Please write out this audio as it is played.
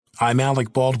I'm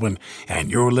Alec Baldwin,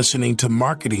 and you're listening to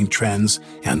Marketing Trends,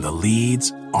 and the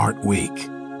leads aren't weak.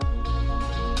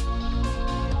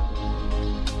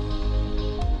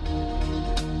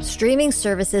 Streaming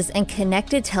services and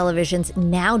connected televisions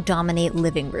now dominate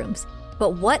living rooms.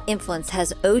 But what influence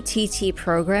has OTT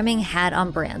programming had on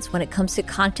brands when it comes to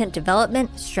content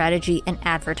development, strategy, and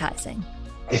advertising?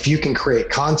 If you can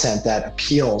create content that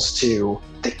appeals to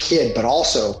the kid, but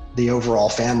also the overall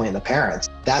family and the parents,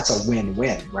 that's a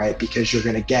win-win, right? Because you're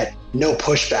going to get no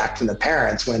pushback from the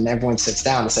parents when everyone sits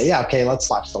down and say, yeah, okay, let's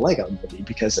watch the Lego movie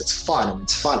because it's fun and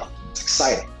it's funny, it's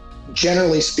exciting.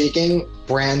 Generally speaking,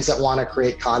 brands that want to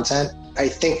create content, I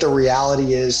think the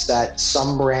reality is that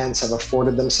some brands have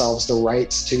afforded themselves the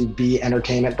rights to be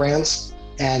entertainment brands,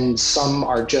 and some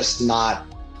are just not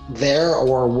there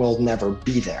or will never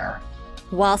be there.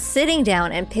 While sitting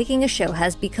down and picking a show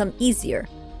has become easier,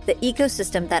 the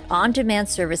ecosystem that on-demand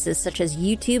services such as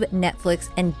YouTube, Netflix,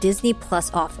 and Disney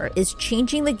Plus offer is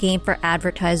changing the game for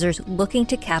advertisers looking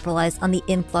to capitalize on the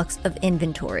influx of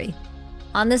inventory.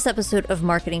 On this episode of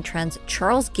Marketing Trends,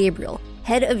 Charles Gabriel,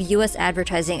 head of U.S.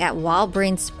 advertising at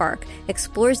WildBrain Spark,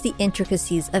 explores the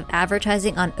intricacies of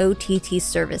advertising on OTT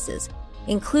services,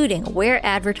 including where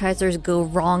advertisers go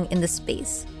wrong in the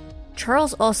space.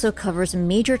 Charles also covers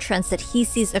major trends that he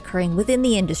sees occurring within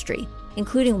the industry,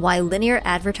 including why linear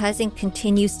advertising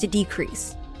continues to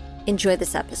decrease. Enjoy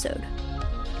this episode.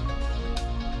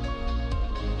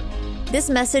 This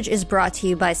message is brought to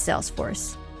you by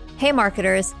Salesforce. Hey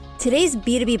marketers, today's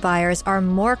B2B buyers are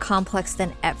more complex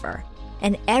than ever,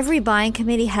 and every buying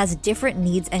committee has different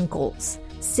needs and goals.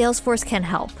 Salesforce can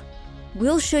help.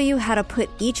 We'll show you how to put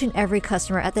each and every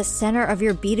customer at the center of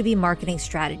your B2B marketing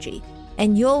strategy,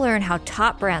 and you'll learn how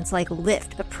top brands like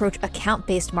Lyft approach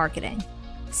account-based marketing.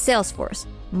 Salesforce,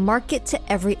 market to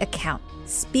every account,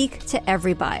 speak to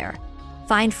every buyer.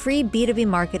 Find free B2B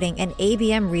marketing and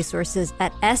ABM resources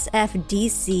at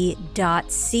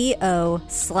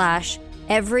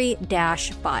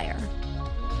sfdc.co/every-buyer.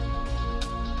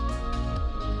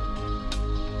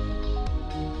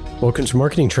 Welcome to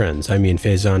Marketing Trends. I'm Ian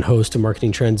Faison, host of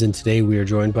Marketing Trends, and today we are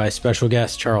joined by special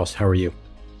guest, Charles. How are you?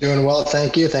 Doing well,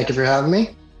 thank you. Thank you for having me.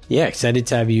 Yeah, excited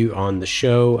to have you on the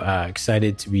show.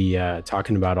 Excited to be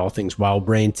talking about all things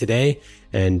WildBrain today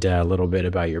and a little bit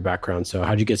about your background. So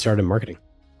how'd you get started in marketing?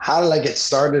 How did I get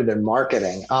started in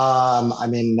marketing?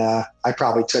 I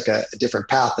probably took a different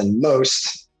path than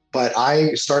most, but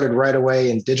I started right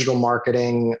away in digital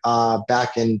marketing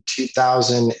back in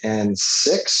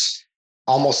 2006,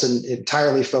 almost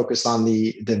entirely focused on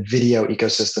the video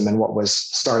ecosystem and what was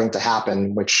starting to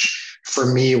happen, which for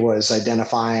me was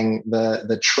identifying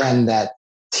the trend that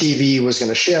TV was going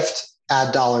to shift,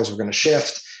 ad dollars were going to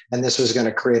shift, and this was going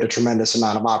to create a tremendous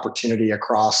amount of opportunity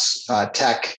across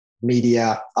tech,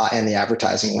 media, and the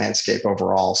advertising landscape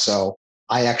overall. So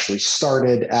I actually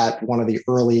started at one of the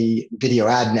early video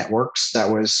ad networks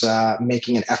that was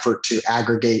making an effort to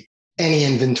aggregate any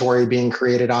inventory being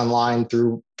created online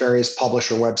through various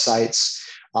publisher websites.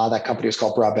 That company was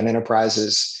called Broadband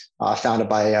Enterprises. Founded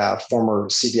by former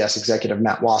CBS executive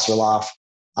Matt Wasserloff.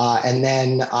 And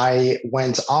then I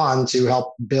went on to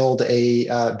help build a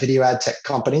video ad tech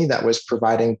company that was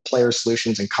providing player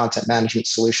solutions and content management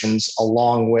solutions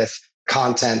along with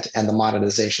content and the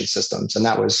monetization systems. And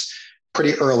that was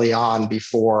pretty early on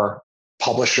before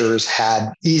publishers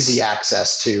had easy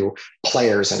access to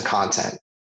players and content.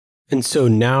 And so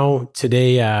now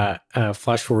today,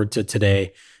 flash forward to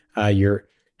today, you're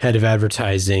head of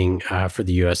advertising for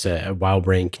the U.S. at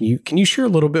WildBrain. Can you share a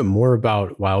little bit more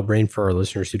about WildBrain for our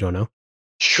listeners who don't know?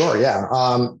 Sure, yeah.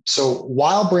 So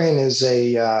WildBrain is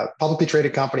a publicly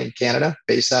traded company in Canada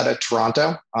based out of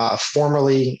Toronto,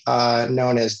 formerly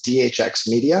known as DHX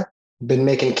Media. Been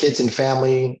making kids and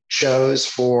family shows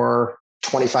for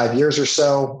 25 years or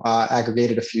so,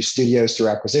 aggregated a few studios through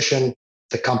acquisition.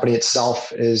 The company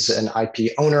itself is an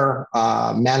IP owner,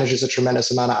 manages a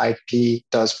tremendous amount of IP,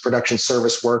 does production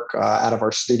service work out of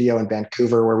our studio in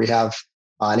Vancouver, where we have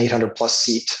an 800 plus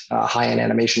seat high-end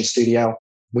animation studio.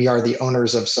 We are the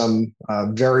owners of some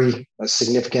very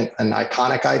significant and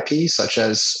iconic IP, such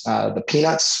as the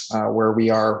Peanuts, where we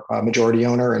are a majority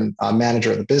owner and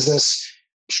manager of the business,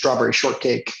 Strawberry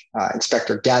Shortcake,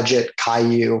 Inspector Gadget,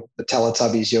 Caillou, the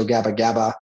Teletubbies, Yo Gabba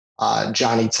Gabba,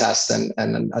 Johnny Test, and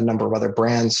a number of other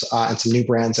brands, and some new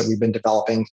brands that we've been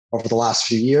developing over the last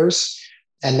few years.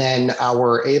 And then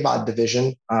our AVOD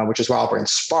division, which is WildBrain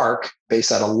Spark,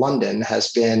 based out of London,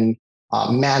 has been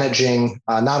managing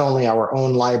not only our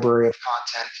own library of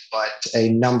content, but a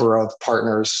number of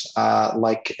partners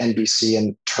like NBC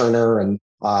and Turner and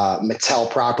Mattel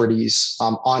properties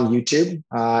on YouTube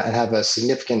and have a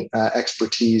significant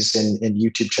expertise in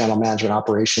YouTube channel management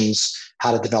operations,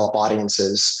 how to develop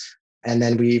audiences. And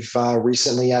then we've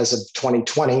recently, as of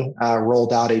 2020,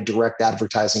 rolled out a direct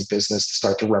advertising business to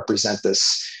start to represent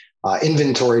this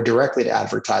inventory directly to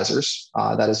advertisers.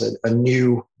 That is a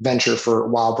new venture for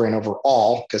WildBrain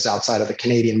overall, because outside of the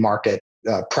Canadian market,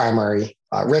 primary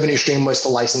revenue stream was to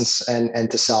license and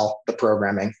to sell the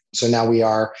programming. So now we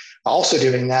are also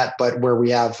doing that, but where we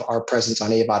have our presence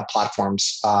on AVOD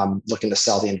platforms, looking to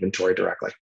sell the inventory directly.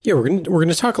 Yeah, we're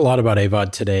gonna talk a lot about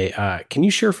AVOD today. Can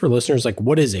you share for listeners, like,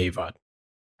 what is AVOD?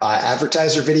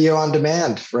 Advertiser video on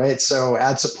demand, right? So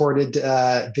ad-supported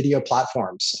video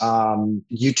platforms.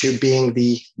 YouTube being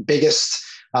the biggest,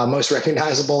 most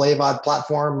recognizable AVOD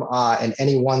platform in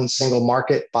any one single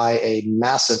market by a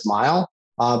massive mile.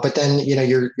 But then,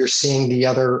 you're seeing the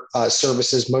other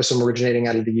services, most of them originating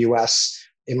out of the US,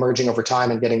 emerging over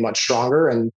time and getting much stronger.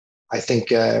 And I think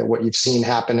what you've seen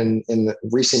happen in the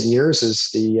recent years is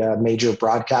the major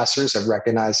broadcasters have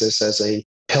recognized this as a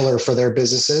pillar for their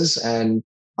businesses, and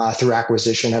through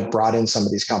acquisition have brought in some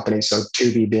of these companies. So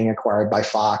Tubi being acquired by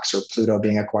Fox, or Pluto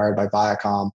being acquired by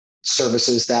Viacom,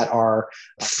 services that are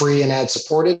free and ad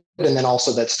supported, and then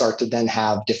also that start to then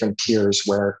have different tiers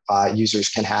where users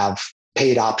can have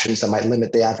paid options that might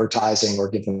limit the advertising or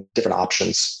give them different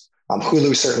options.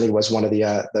 Hulu certainly was one of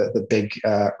the big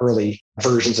early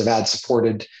versions of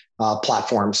ad-supported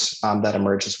platforms that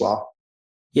emerged as well.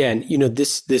 Yeah, and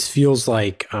this feels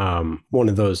like one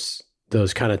of those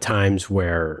kind of times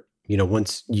where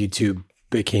once YouTube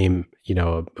became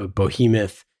a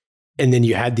behemoth, and then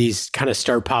you had these kind of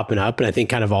start popping up, and I think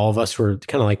kind of all of us were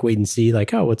kind of like wait and see,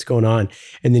 like, oh, what's going on?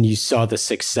 And then you saw the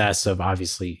success of,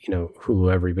 obviously,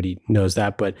 Hulu, everybody knows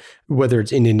that, but whether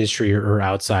it's in industry or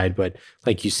outside, but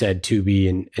like you said,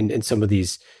 Tubi and some of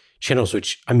these channels,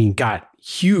 which got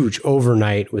huge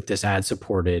overnight with this ad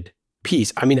supported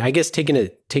piece. I guess taking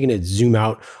a zoom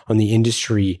out on the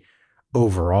industry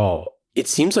overall, it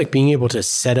seems like being able to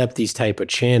set up these type of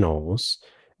channels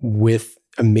with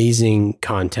amazing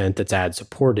content that's ad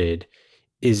supported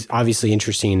is obviously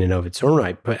interesting in and of its own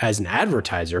right. But as an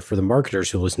advertiser, for the marketers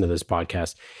who listen to this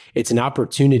podcast, it's an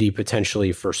opportunity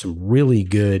potentially for some really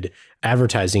good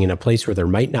advertising in a place where there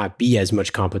might not be as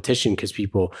much competition because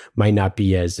people might not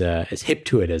be as hip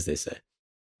to it, as they say.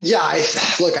 Yeah, I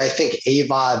think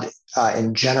AVOD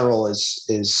in general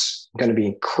is going to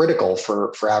be critical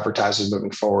for advertisers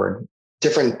moving forward.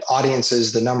 Different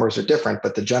audiences, the numbers are different,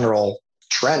 but the general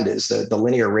trend is that the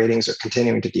linear ratings are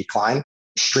continuing to decline.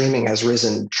 Streaming has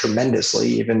risen tremendously,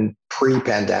 even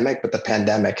pre-pandemic, but the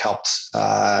pandemic helped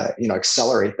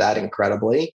accelerate that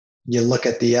incredibly. You look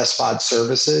at the SVOD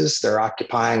services, they're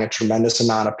occupying a tremendous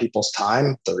amount of people's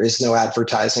time. There is no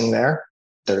advertising there.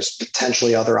 There's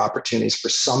potentially other opportunities for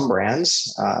some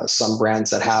brands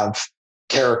that have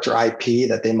character IP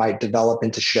that they might develop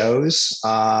into shows,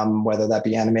 whether that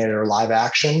be animated or live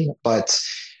action. But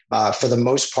for the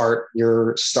most part,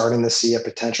 you're starting to see a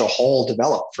potential hole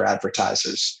develop for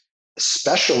advertisers,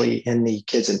 especially in the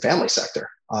kids and family sector.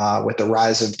 With the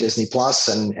rise of Disney Plus,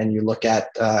 and you look at,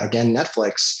 again,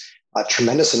 Netflix, a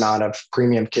tremendous amount of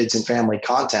premium kids and family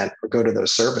content will go to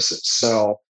those services.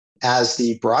 So as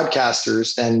the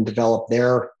broadcasters then develop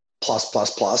their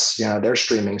their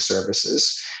streaming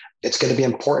services, it's going to be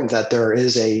important that there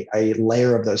is a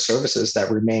layer of those services that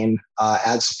remain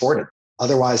ad supported.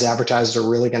 Otherwise, advertisers are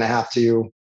really going to have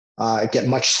to get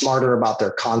much smarter about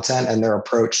their content and their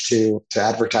approach to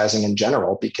advertising in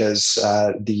general, because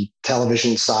the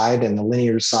television side and the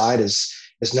linear side is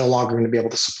no longer going to be able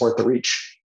to support the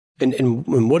reach.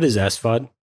 And what is SVOD?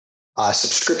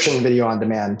 Subscription video on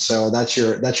demand. So that's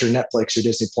your Netflix, your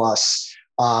Disney Plus,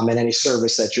 and any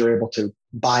service that you're able to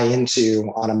buy into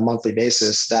on a monthly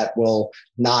basis that will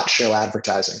not show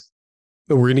advertising.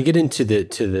 But we're going to get into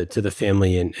the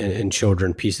family and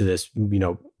children piece of this,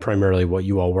 primarily what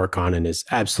you all work on, and is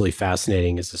absolutely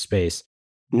fascinating as a space.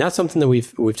 Not something that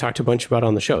we've talked a bunch about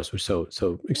on the show. So we're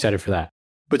so excited for that.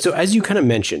 But so as you kind of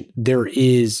mentioned, there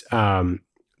is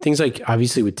things like,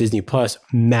 obviously with Disney Plus,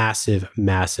 massive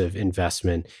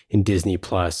investment in Disney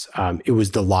Plus. It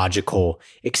was the logical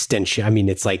extension.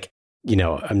 It's like,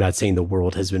 I'm not saying the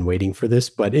world has been waiting for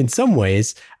this, but in some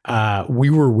ways,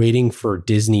 we were waiting for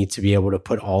Disney to be able to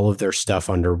put all of their stuff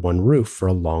under one roof for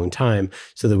a long time,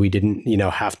 so that we didn't,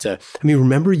 have to.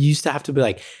 Remember, you used to have to be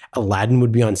like, Aladdin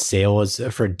would be on sale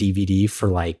for a DVD for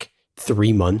like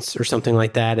 3 months or something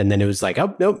like that, and then it was like,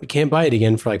 oh nope, you can't buy it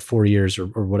again for like 4 years or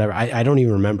whatever. I don't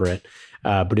even remember it,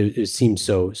 but it seemed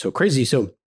so crazy.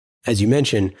 So, as you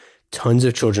mentioned, tons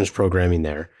of children's programming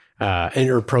there.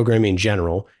 or programming in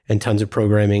general, and tons of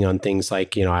programming on things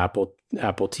like,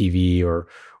 Apple TV or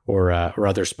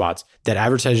other spots that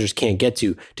advertisers can't get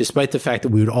to, despite the fact that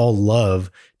we would all love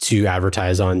to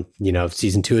advertise on,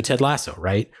 season 2 of Ted Lasso,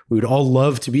 right? We would all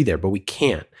love to be there, but we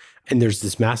can't. And there's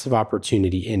this massive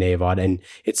opportunity in AVOD, and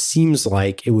it seems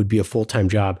like it would be a full-time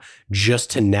job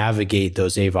just to navigate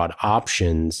those AVOD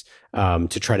options,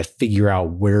 to try to figure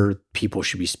out where people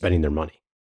should be spending their money.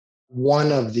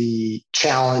 One of the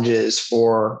challenges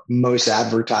for most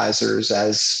advertisers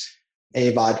as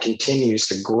AVOD continues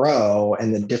to grow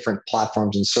and the different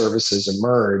platforms and services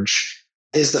emerge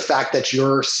is the fact that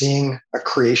you're seeing a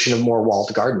creation of more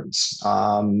walled gardens.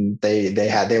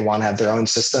 They want to have their own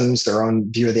systems, their own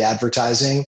view of the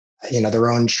advertising, their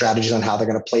own strategies on how they're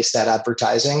going to place that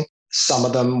advertising. Some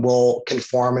of them will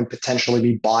conform and potentially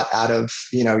be bought out of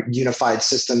unified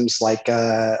systems like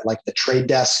the Trade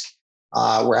Desk,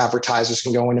 where advertisers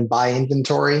can go in and buy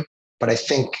inventory. But I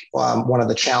think one of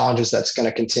the challenges that's going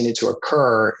to continue to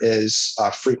occur is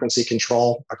frequency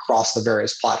control across the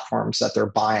various platforms that they're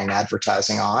buying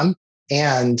advertising on.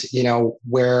 And,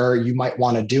 where you might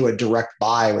want to do a direct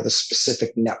buy with a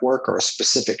specific network or a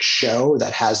specific show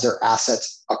that has their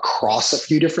assets across a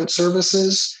few different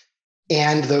services.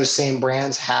 And those same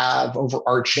brands have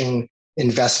overarching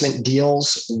investment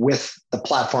deals with the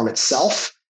platform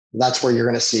itself. That's where you're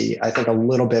going to see, I think, a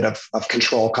little bit of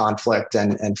control conflict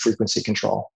and frequency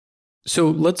control. So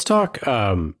let's talk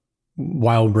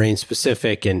WildBrain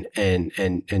specific and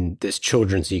this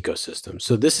children's ecosystem.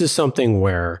 So this is something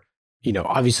where,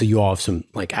 obviously you all have some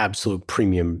like absolute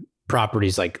premium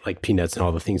properties like Peanuts and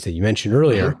all the things that you mentioned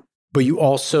earlier, but you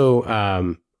also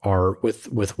are with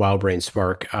WildBrain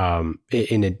Spark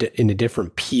in a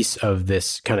different piece of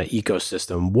this kind of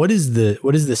ecosystem. What is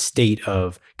the state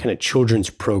of kind of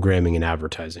children's programming and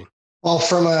advertising? Well,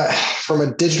 from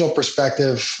a digital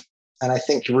perspective, and I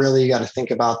think really you got to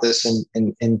think about this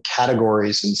in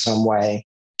categories in some way.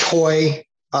 Toy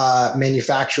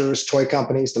manufacturers, toy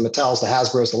companies, the Mattels, the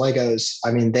Hasbros, the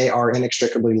Legos, they are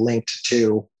inextricably linked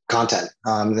to content.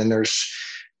 Then there's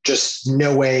just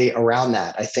no way around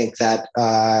that. I think that,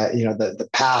 the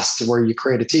past where you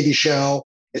create a TV show,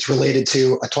 it's related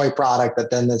to a toy product that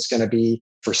then that's going to be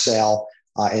for sale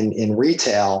in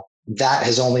retail. That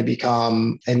has only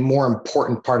become a more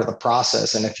important part of the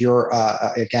process. And if you're,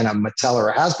 again, a Mattel or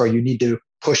a Hasbro, you need to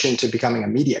push into becoming a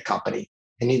media company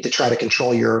and need to try to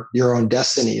control your own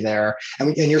destiny there.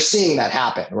 And you're seeing that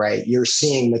happen, right? You're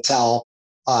seeing Mattel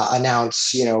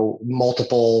announce,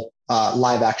 multiple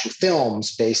live action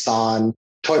films based on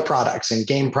toy products and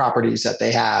game properties that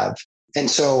they have. And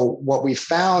so what we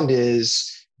found is,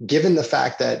 given the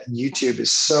fact that YouTube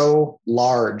is so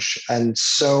large and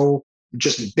so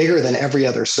just bigger than every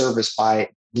other service by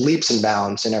leaps and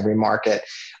bounds in every market,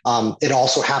 it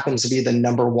also happens to be the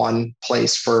number one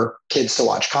place for kids to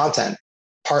watch content,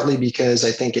 partly because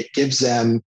I think it gives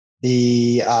them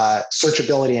the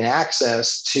searchability and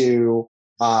access to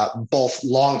both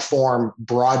long form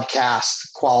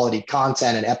broadcast quality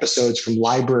content and episodes from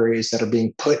libraries that are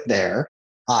being put there,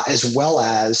 as well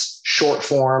as short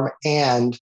form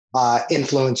and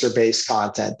influencer based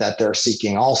content that they're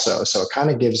seeking also. So it kind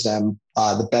of gives them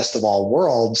the best of all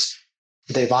worlds.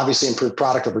 They've obviously improved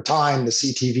product over time, the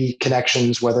CTV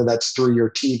connections, whether that's through your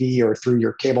TV or through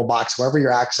your cable box, wherever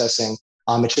you're accessing,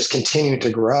 it's just continuing to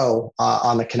grow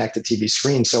on the connected TV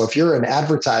screen. So if you're an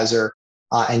advertiser,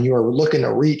 and you are looking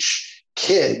to reach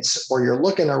kids, or you're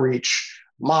looking to reach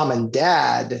mom and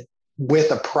dad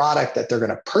with a product that they're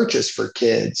going to purchase for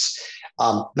kids,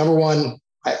 number one,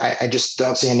 I just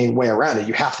don't see any way around it.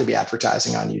 You have to be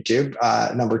advertising on YouTube.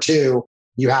 Number two,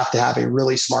 you have to have a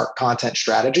really smart content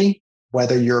strategy,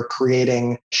 whether you're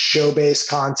creating show-based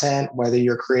content, whether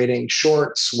you're creating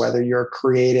shorts, whether you're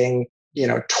creating,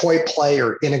 toy play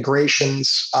or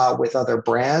integrations with other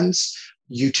brands.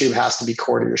 YouTube has to be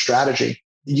core to your strategy.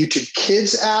 The YouTube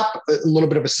Kids app, a little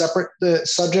bit of a separate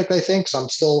subject, I think. So I'm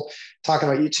still talking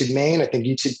about YouTube main. I think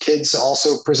YouTube Kids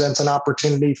also presents an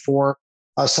opportunity for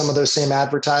some of those same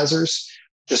advertisers,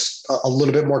 just a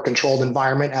little bit more controlled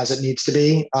environment as it needs to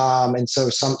be. And so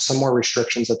some more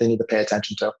restrictions that they need to pay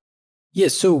attention to. Yeah.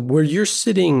 So where you're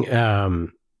sitting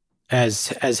as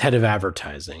head of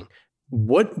advertising,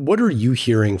 what are you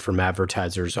hearing from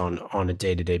advertisers on a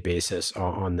day-to-day basis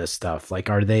on this stuff? Like,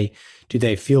 do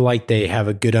they feel like they have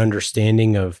a good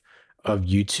understanding of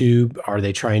YouTube? Are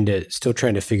they still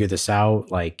trying to figure this out?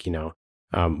 Like,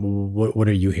 what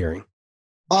are you hearing?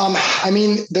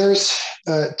 There's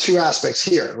two aspects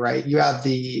here, right? You have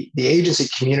the agency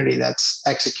community that's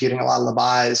executing a lot of the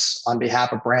buys on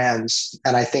behalf of brands.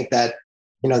 And I think that,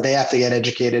 they have to get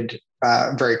educated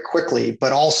very quickly,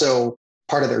 but also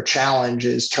part of their challenge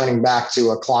is turning back to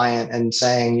a client and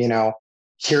saying,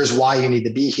 here's why you need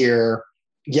to be here.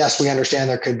 Yes, we understand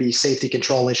there could be safety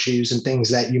control issues and things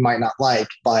that you might not like,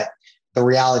 but the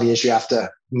reality is you have to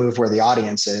move where the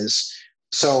audience is.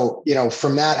 So,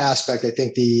 from that aspect, I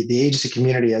think the agency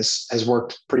community has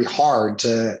worked pretty hard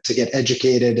to get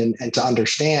educated and to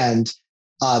understand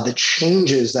the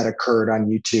changes that occurred on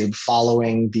YouTube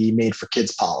following the Made for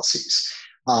Kids policies.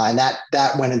 And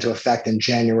that went into effect in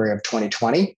January of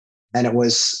 2020. And it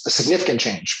was a significant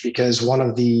change because one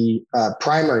of the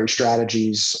primary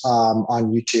strategies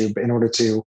on YouTube in order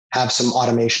to have some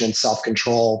automation and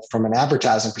self-control from an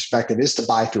advertising perspective is to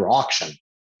buy through auction.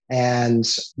 And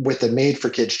with the Made for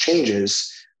Kids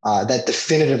changes, that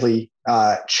definitively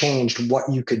changed what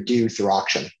you could do through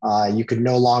auction. You could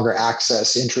no longer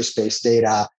access interest-based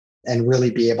data and really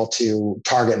be able to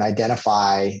target and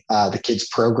identify the kids'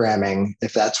 programming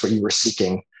if that's what you were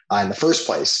seeking in the first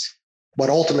place. What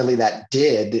ultimately that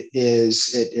did is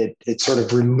it sort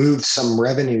of removed some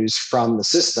revenues from the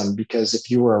system, because if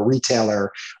you were a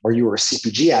retailer or you were a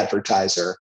CPG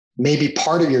advertiser, maybe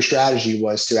part of your strategy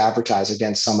was to advertise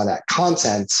against some of that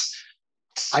content.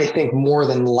 I think more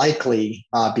than likely,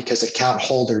 because account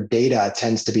holder data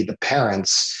tends to be the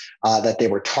parents, that they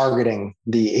were targeting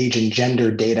the age and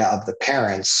gender data of the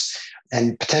parents,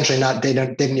 and potentially they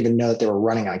didn't even know that they were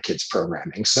running on kids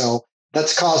programming. So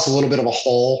that's caused a little bit of a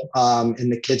hole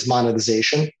in the kids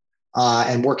monetization,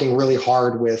 and working really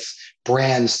hard with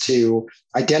brands to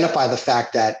identify the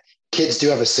fact that kids do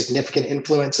have a significant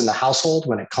influence in the household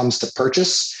when it comes to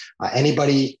purchase.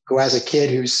 Anybody who has a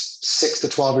kid who's 6 to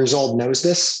 12 years old knows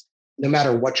this, no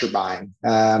matter what you're buying.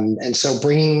 And so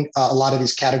bringing a lot of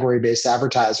these category-based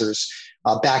advertisers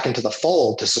back into the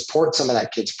fold to support some of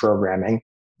that kids programming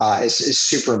is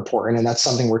super important. And that's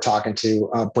something we're talking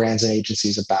to brands and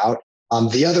agencies about.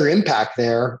 The other impact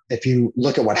there, if you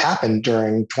look at what happened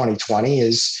during 2020,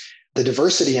 is the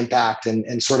diversity impact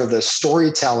and sort of the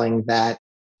storytelling that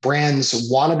brands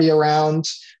want to be around,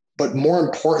 but more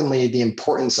importantly, the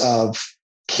importance of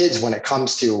kids when it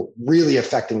comes to really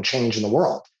affecting change in the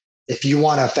world. If you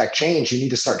want to affect change, you need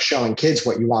to start showing kids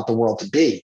what you want the world to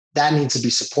be. That needs to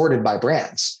be supported by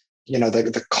brands.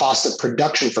 The cost of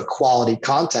production for quality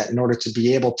content in order to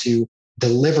be able to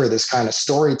deliver this kind of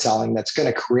storytelling that's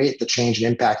going to create the change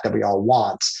and impact that we all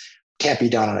want can't be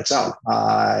done on its own.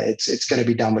 It's going to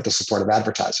be done with the support of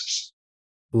advertisers.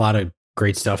 A lot of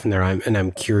great stuff in there.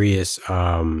 I'm curious,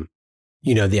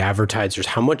 the advertisers,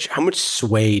 how much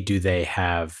sway do they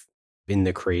have in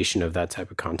the creation of that type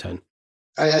of content?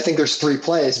 I think there's three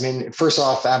plays. I mean, first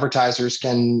off, advertisers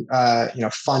can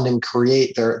fund and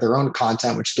create their own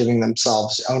content, which is giving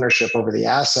themselves ownership over the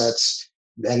assets,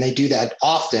 and they do that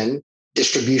often.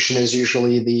 Distribution is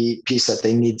usually the piece that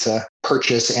they need to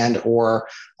purchase and or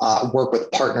work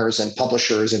with partners and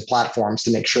publishers and platforms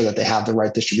to make sure that they have the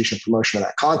right distribution promotion of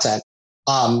that content.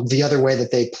 The other way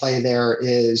that they play there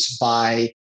is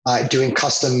by doing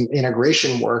custom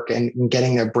integration work and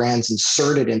getting their brands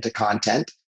inserted into content,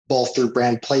 both through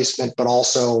brand placement, but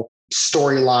also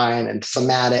storyline and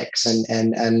thematics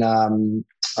and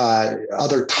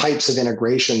other types of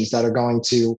integrations that are going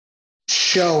to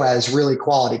show as really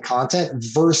quality content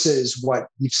versus what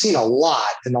you've seen a lot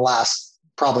in the last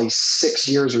probably 6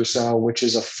 years or so, which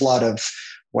is a flood of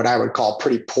what I would call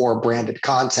pretty poor branded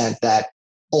content that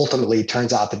ultimately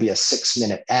turns out to be a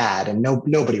 6-minute ad, and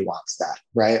nobody wants that,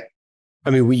 right? I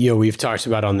mean, we've talked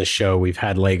about on the show, we've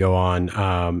had Lego on,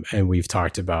 and we've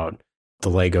talked about the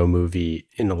Lego movie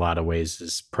in a lot of ways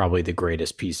is probably the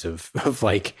greatest piece of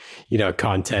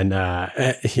content,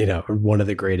 one of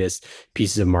the greatest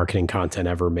pieces of marketing content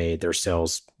ever made. Their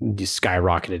sales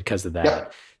skyrocketed because of that.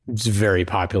 Yep. It's very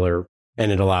popular,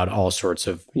 and it allowed all sorts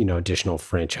of, additional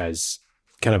franchise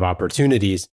kind of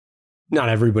opportunities. Not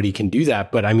everybody can do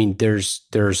that, but I mean, there's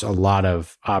a lot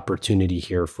of opportunity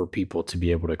here for people to be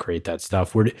able to create that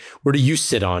stuff. Where do you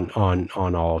sit on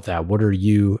all of that? What are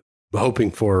you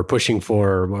hoping for, pushing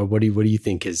for? What do you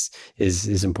think is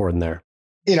important there?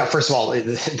 First of all,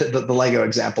 the Lego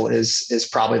example is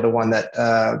probably the one that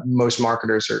most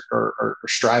marketers are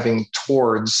striving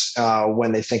towards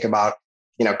when they think about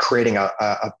creating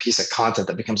a piece of content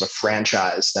that becomes a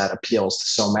franchise that appeals to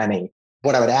so many.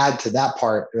 What I would add to that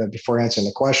part before answering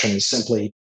the question is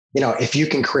simply, if you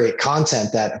can create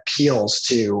content that appeals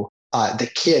to the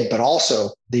kid, but also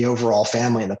the overall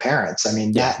family and the parents, I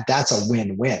mean, that's a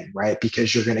win-win, right?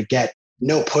 Because you're going to get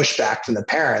no pushback from the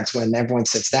parents when everyone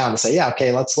sits down and say, yeah,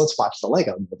 okay, let's watch the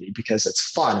Lego movie because it's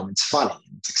fun and it's funny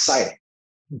and it's exciting.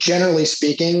 Generally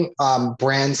speaking,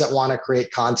 brands that want to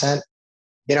create content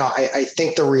I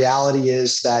think the reality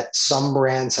is that some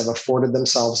brands have afforded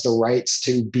themselves the rights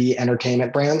to be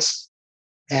entertainment brands,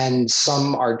 and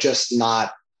some are just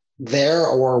not there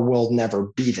or will never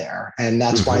be there. And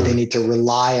that's why they need to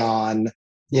rely on,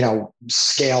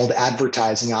 scaled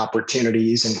advertising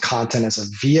opportunities and content as a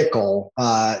vehicle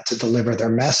to deliver their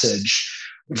message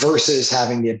versus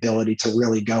having the ability to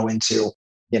really go into,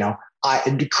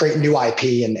 create new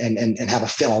IP and have a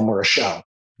film or a show.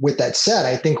 With that said,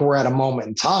 I think we're at a moment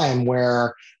in time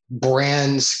where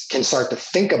brands can start to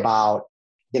think about,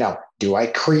 do I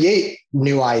create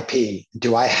new IP?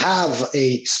 Do I have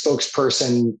a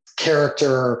spokesperson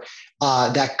character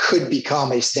that could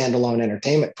become a standalone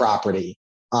entertainment property?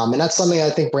 And that's something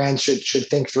I think brands should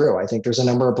think through. I think there's a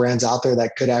number of brands out there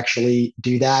that could actually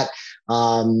do that.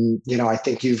 I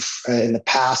think in the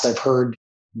past, I've heard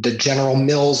the General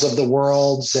Mills of the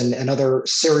world and other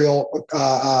cereal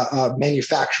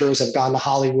manufacturers have gone to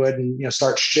Hollywood and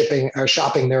start shopping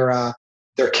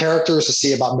their characters to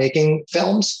see about making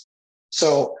films.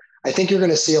 So I think you're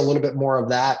going to see a little bit more of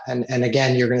that, and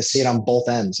again, you're going to see it on both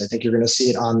ends. I think you're going to see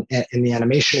it in the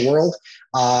animation world,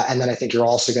 and then I think you're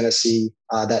also going to see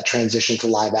that transition to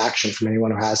live action from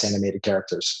anyone who has animated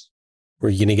characters. Were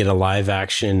you going to get a live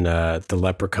action, the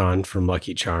Leprechaun from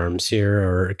Lucky Charms here,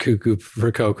 or Cuckoo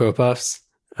for Cocoa Puffs?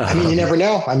 I mean, you never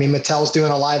know. I mean, Mattel's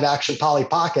doing a live action Polly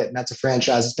Pocket, and that's a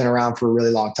franchise that's been around for a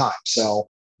really long time. So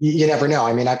you never know.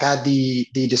 I mean, I've had the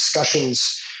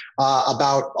discussions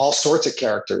about all sorts of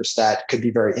characters that could be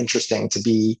very interesting to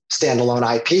be standalone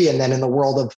IP. And then in the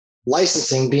world of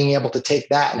licensing, being able to take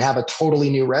that and have a totally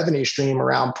new revenue stream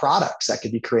around products that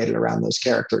could be created around those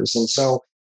characters. And so,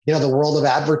 the world of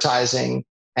advertising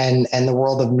and the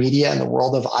world of media and the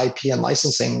world of IP and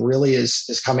licensing really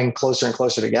is coming closer and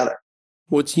closer together.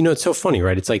 Well, it's so funny,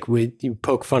 right? It's like you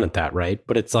poke fun at that, right?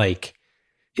 But it's like,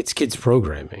 it's kids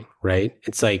programming, right?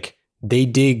 It's like they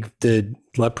dig the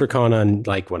Leprechaun on,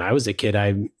 like when I was a kid,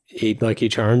 I ate Lucky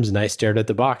Charms and I stared at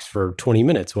the box for 20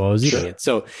 minutes while I was eating it.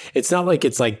 So it's not like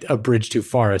it's like a bridge too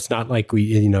far. It's not like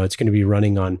it's going to be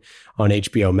running on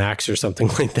HBO Max or something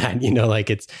like that. Like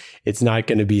it's not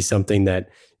going to be something that,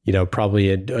 probably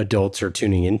adults are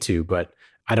tuning into, but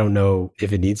I don't know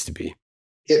if it needs to be.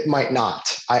 It might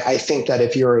not. I think that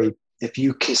if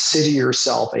you consider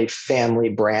yourself a family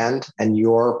brand and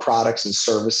your products and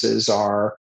services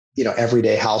are,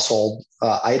 everyday household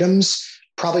items,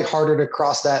 probably harder to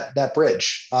cross that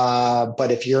bridge.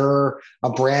 But if you're a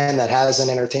brand that has an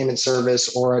entertainment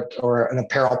service or an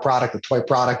apparel product, a toy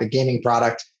product, a gaming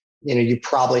product, you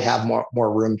probably have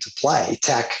more room to play,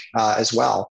 tech as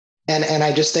well. And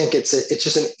I just think it's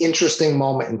just an interesting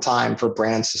moment in time for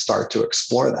brands to start to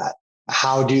explore that.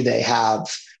 How do they have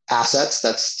assets?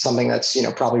 That's something that's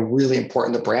probably really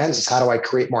important to brands. Is how do I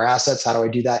create more assets? How do I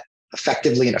do that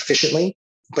effectively and efficiently?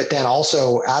 But then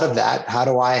also out of that, how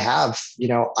do I have,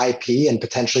 IP and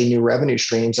potentially new revenue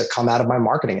streams that come out of my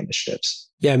marketing initiatives?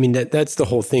 Yeah, I mean, that's the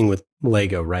whole thing with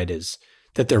Lego, right? Is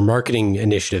that their marketing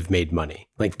initiative made money.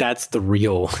 Like that's the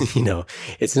real,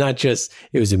 it's not just,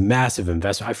 it was a massive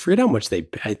investment. I forget how much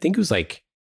I think it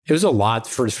was a lot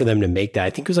for them to make that. I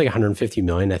think it was like 150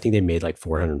 million. I think they made like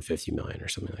 450 million or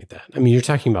something like that. I mean, you're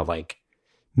talking about like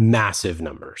massive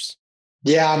numbers.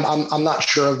 Yeah, I'm not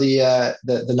sure of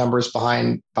the numbers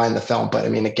behind the film, but I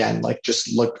mean, again, like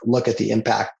just look at the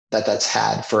impact that's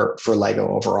had for Lego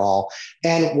overall.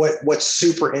 And what's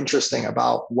super interesting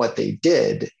about what they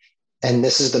did, and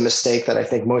this is the mistake that I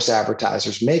think most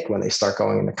advertisers make when they start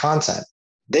going into content,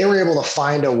 they were able to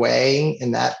find a way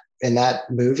in that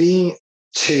movie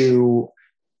to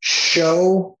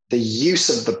show the use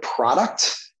of the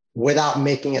product without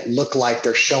making it look like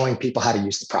they're showing people how to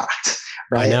use the product.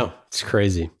 Right? I know, it's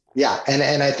crazy. Yeah,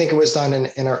 and I think it was done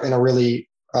in a really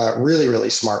really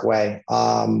smart way.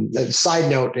 Side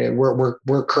note: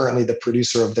 we're currently the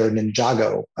producer of their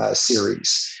Ninjago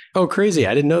series. Oh, crazy!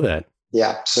 I didn't know that.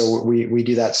 Yeah, so we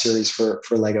do that series for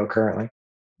Lego currently.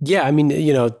 Yeah, I mean,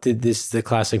 this is the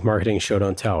classic marketing show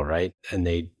don't tell, right? And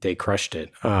they crushed it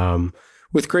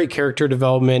with great character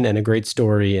development and a great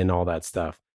story and all that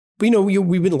stuff. But,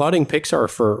 we've been lauding Pixar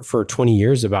for 20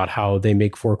 years about how they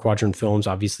make 4-quadrant films.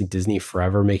 Obviously, Disney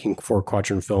forever making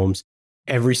 4-quadrant films.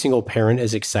 Every single parent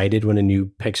is excited when a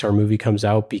new Pixar movie comes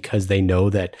out because they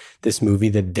know that this movie,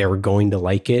 that they're going to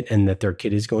like it and that their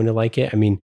kid is going to like it. I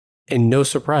mean, and no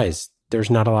surprise,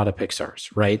 there's not a lot of Pixars,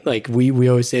 right? Like we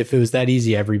always say, if it was that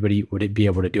easy, everybody would be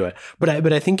able to do it. But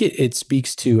I think it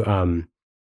speaks to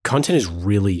content is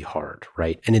really hard,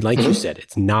 right? And like you said,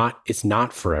 it's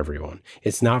not for everyone.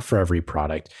 It's not for every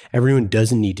product. Everyone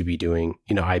doesn't need to be doing,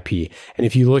 IP. And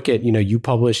if you look at, you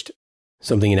published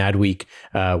something in Adweek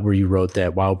where you wrote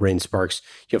that WildBrain sparks,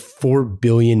 you have 4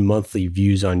 billion monthly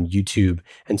views on YouTube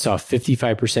and saw a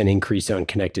 55% increase on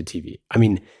connected TV. I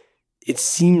mean, it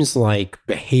seems like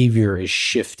behavior is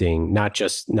shifting, not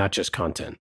just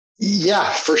content.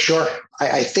 Yeah, for sure.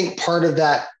 I think part of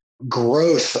that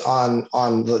growth on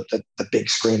the big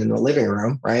screen in the living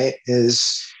room, right,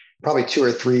 is probably 2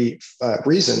 or 3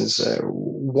 reasons.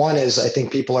 One is I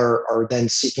think people are then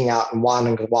seeking out and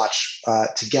wanting to watch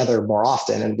together more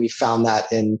often. And we found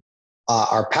that in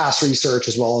our past research,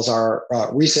 as well as our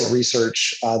recent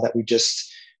research that we just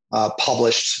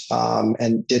published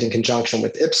and did in conjunction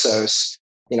with Ipsos.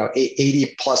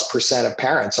 80+% of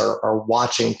parents are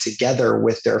watching together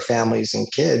with their families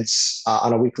and kids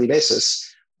on a weekly basis.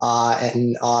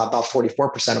 And about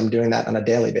 44% of them doing that on a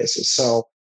daily basis. So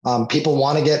people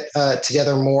want to get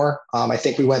together more. I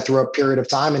think we went through a period of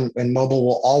time, and mobile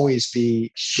will always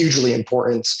be hugely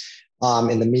important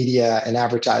in the media and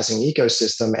advertising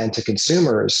ecosystem and to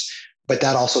consumers. But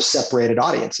that also separated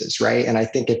audiences, right? And I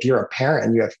think if you're a parent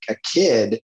and you have a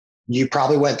kid, you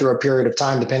probably went through a period of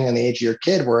time, depending on the age of your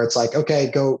kid, where it's like, okay,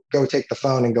 go take the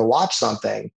phone and go watch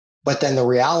something. But then the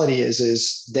reality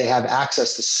is they have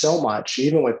access to so much,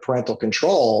 even with parental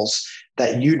controls,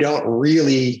 that you don't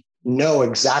really know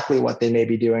exactly what they may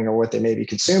be doing or what they may be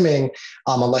consuming,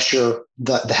 unless you're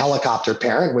the helicopter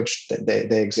parent, which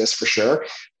they exist for sure.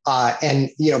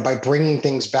 And by bringing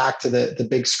things back to the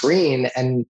big screen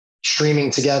and streaming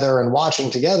together and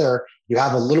watching together, you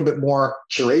have a little bit more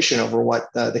curation over what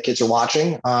the kids are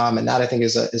watching. And that I think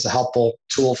is a helpful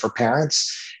tool for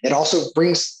parents. It also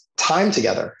brings time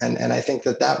together. And I think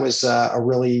that was a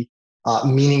really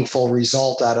meaningful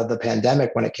result out of the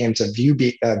pandemic when it came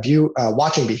to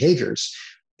watching behaviors.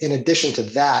 In addition to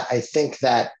that, I think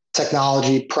that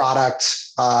technology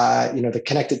products, the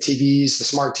connected TVs, the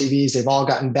smart TVs, they've all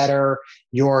gotten better.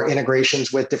 Your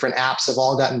integrations with different apps have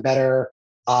all gotten better.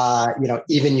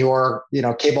 Even your,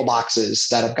 cable boxes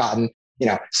that have gotten,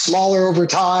 smaller over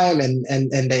time, and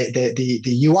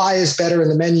the UI is better in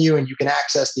the menu, and you can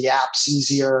access the apps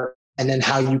easier, and then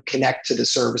how you connect to the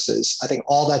services. I think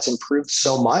all that's improved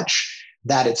so much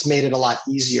that it's made it a lot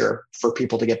easier for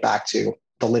people to get back to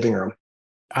the living room.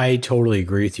 I totally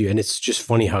agree with you. And it's just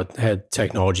funny how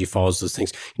technology follows those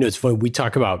things. It's funny. We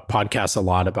talk about podcasts a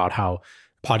lot, about how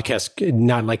podcasts,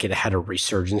 not like it had a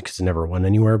resurgence because it never went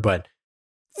anywhere, but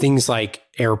things like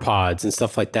AirPods and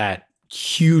stuff like that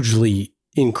hugely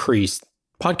increased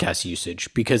podcast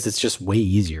usage because it's just way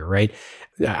easier, right?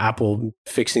 Apple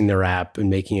fixing their app and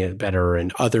making it better,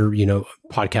 and other,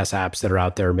 podcast apps that are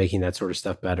out there making that sort of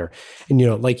stuff better.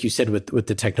 And, like you said, with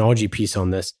the technology piece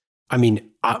on this, I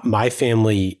mean, my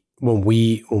family, when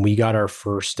we got our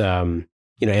first,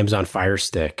 Amazon Fire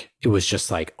Stick, it was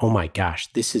just like, oh my gosh,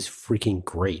 this is freaking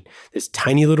great. This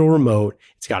tiny little remote,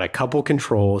 it's got a couple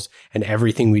controls, and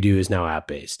everything we do is now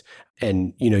app-based.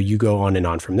 And, you go on and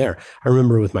on from there. I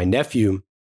remember with my nephew,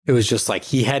 it was just like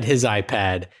he had his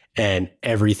iPad and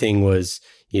everything was,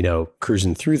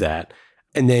 cruising through that.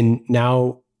 And then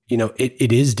now,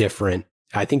 it is different.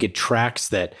 I think it tracks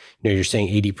that, you're saying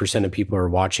 80% of people are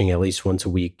watching at least once a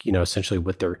week, essentially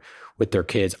with their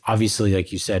kids. Obviously,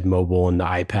 like you said, mobile and the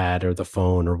iPad or the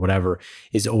phone or whatever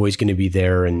is always going to be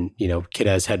there. And, kid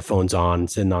has headphones on,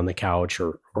 sitting on the couch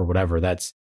or whatever.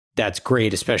 That's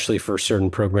great, especially for certain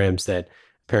programs that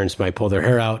parents might pull their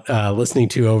hair out listening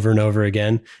to over and over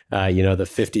again. The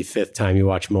 55th time you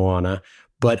watch Moana.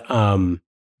 But,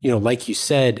 like you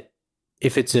said,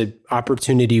 if it's an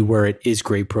opportunity where it is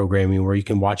great programming, where you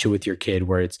can watch it with your kid,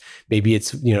 where it's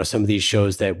some of these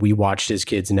shows that we watched as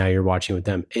kids and now you're watching with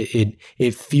them,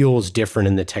 it feels different,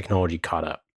 and the technology caught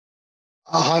up.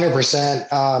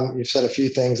 100%. You've said a few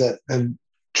things that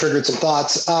triggered some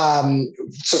thoughts.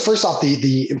 So first off,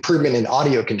 the improvement in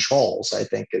audio controls, I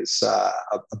think, is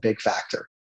a big factor.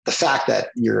 The fact that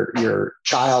your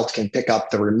child can pick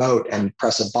up the remote and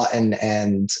press a button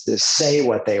and say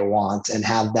what they want and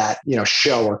have that,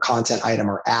 show or content item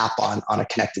or app on a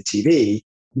connected TV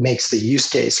makes the use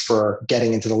case for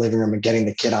getting into the living room and getting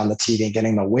the kid on the TV and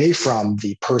getting them away from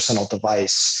the personal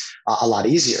device a lot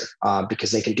easier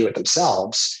because they can do it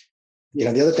themselves. The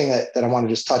other thing that I want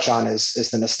to just touch on is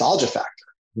the nostalgia factor.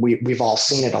 We've all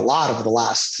seen it a lot over the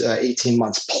last 18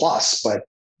 months plus, but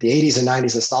the 80s and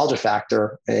 90s nostalgia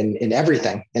factor in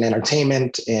everything, in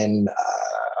entertainment, in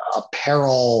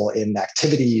apparel, in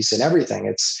activities, and everything.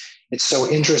 It's so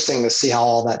interesting to see how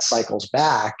all that cycles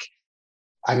back.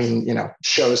 I mean,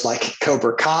 shows like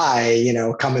Cobra Kai,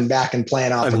 coming back and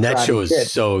playing off. I mean, that show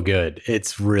is so good.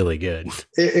 It's really good.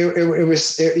 It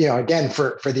was, again,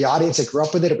 for the audience that grew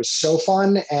up with it, it was so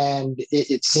fun. And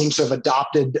it seems to have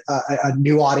adopted a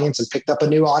new audience and picked up a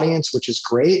new audience, which is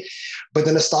great. But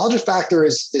the nostalgia factor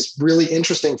is really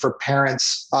interesting for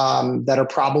parents that are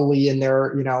probably in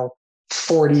their,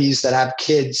 40s that have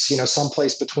kids,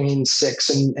 someplace between 6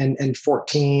 and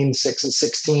 14, 6 and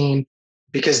 16,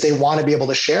 because they want to be able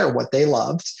to share what they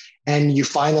loved. And you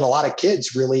find that a lot of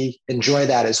kids really enjoy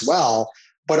that as well.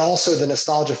 But also the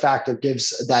nostalgia factor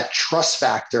gives that trust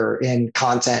factor in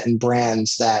content and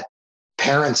brands that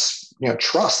parents,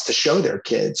 trust to show their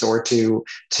kids or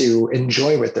to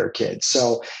enjoy with their kids.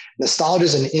 So nostalgia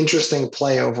is an interesting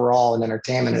play overall in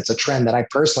entertainment. It's a trend that I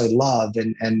personally love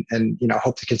and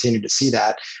hope to continue to see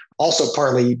that. Also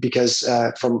partly because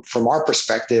from our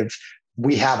perspective,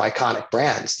 we have iconic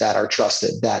brands that are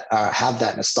trusted, that have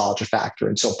that nostalgia factor.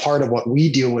 And so part of what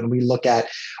we do when we look at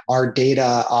our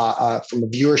data from a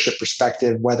viewership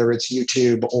perspective, whether it's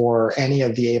YouTube or any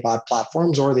of the AVOD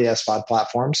platforms or the SVOD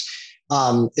platforms,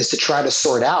 is to try to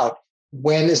sort out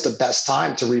when is the best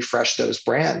time to refresh those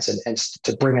brands and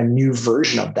to bring a new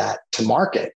version of that to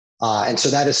market. And so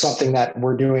that is something that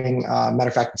we're doing. Matter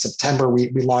of fact, in September, we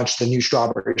launched the new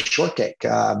Strawberry Shortcake,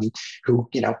 who,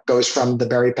 goes from the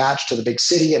berry patch to the big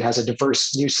city and has a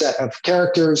diverse new set of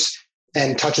characters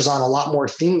and touches on a lot more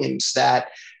themes that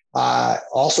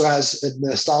also has a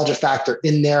nostalgia factor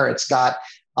in there. It's got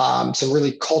some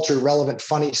really culture relevant,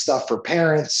 funny stuff for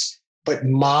parents, but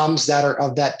moms that are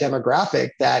of that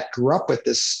demographic that grew up with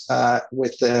this,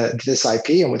 this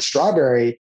IP and with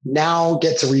Strawberry now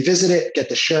get to revisit it, get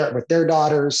to share it with their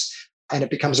daughters. And it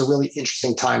becomes a really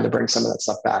interesting time to bring some of that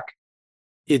stuff back.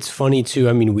 It's funny too.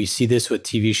 I mean, we see this with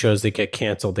TV shows that get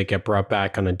canceled, they get brought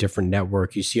back on a different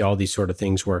network. You see all these sort of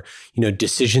things where,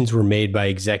 decisions were made by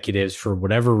executives for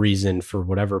whatever reason, for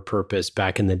whatever purpose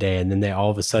back in the day. And then they all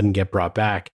of a sudden get brought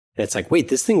back. And it's like, wait,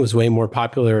 this thing was way more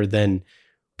popular than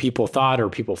people thought, or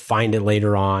people find it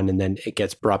later on. And then it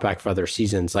gets brought back for other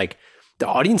seasons. Like the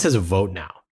audience has a vote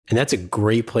now. And that's a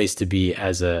great place to be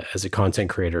as a content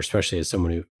creator, especially as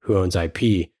someone who owns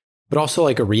IP, but also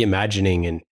like a reimagining.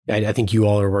 And I think you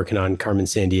all are working on Carmen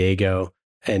Sandiego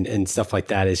and stuff like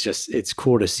that. It's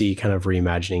cool to see kind of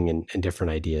reimagining and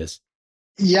different ideas.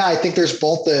 Yeah, I think there's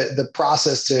both the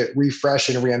process to refresh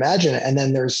and reimagine, and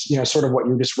then there's, sort of what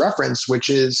you just referenced, which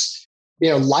is,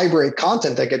 library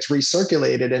content that gets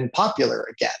recirculated and popular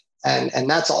again. And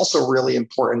that's also really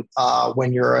important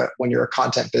when you're a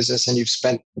content business and you've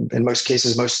spent, in most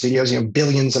cases, most studios,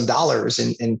 billions of dollars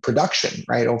in production,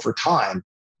 right, over time.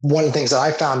 One of the things that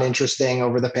I found interesting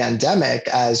over the pandemic,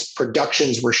 as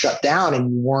productions were shut down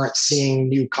and you weren't seeing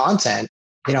new content,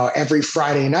 every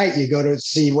Friday night you go to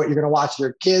see what you're going to watch with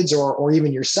your kids or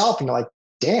even yourself, and you're like,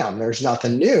 damn, there's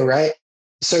nothing new, right?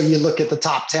 So you look at the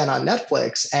top 10 on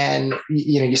Netflix and,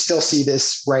 you still see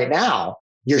this right now.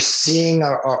 You're seeing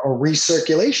a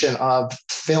recirculation of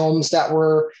films that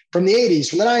were from the 80s,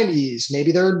 from the 90s.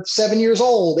 Maybe they're 7 years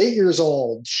old, 8 years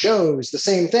old, shows, the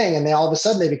same thing. And all of a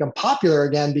sudden they become popular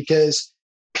again because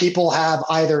people have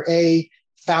either A,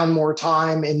 found more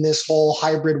time in this whole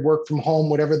hybrid work from home,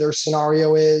 whatever their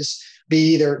scenario is.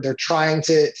 B, they're trying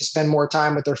to spend more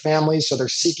time with their families. So they're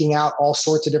seeking out all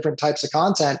sorts of different types of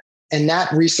content. And that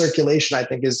recirculation, I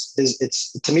think, is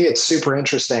to me, it's super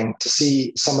interesting to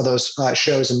see some of those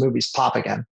shows and movies pop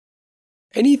again.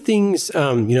 Any things,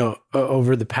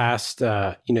 over the past,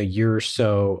 year or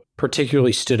so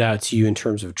particularly stood out to you in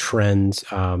terms of trends?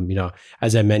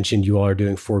 As I mentioned, you all are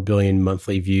doing 4 billion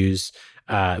monthly views,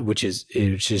 which is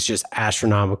just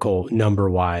astronomical number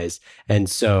wise. And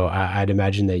so I'd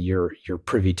imagine that you're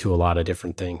privy to a lot of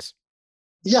different things.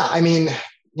 Yeah, I mean,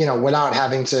 without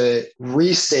having to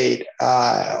restate,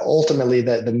 ultimately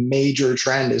the major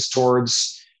trend is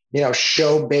towards,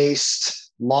 show-based,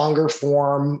 longer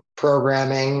form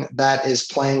programming that is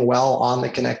playing well on the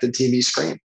connected TV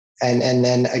screen. And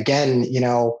then again,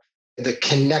 the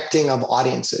connecting of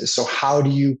audiences. So how do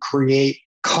you create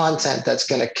content that's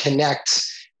going to connect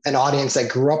an audience that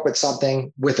grew up with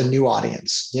something with a new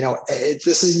audience?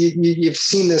 You've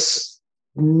seen this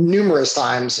numerous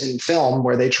times in film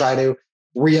where they try to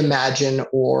reimagine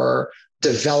or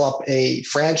develop a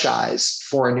franchise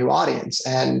for a new audience.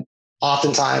 And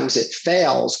oftentimes it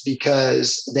fails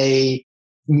because they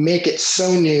make it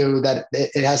so new that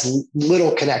it has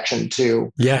little connection to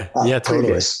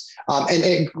previous.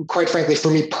 Totally. And quite frankly,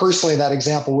 for me personally, that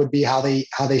example would be how they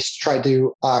tried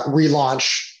to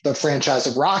relaunch the franchise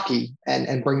of Rocky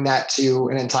and bring that to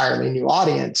an entirely new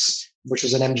audience, which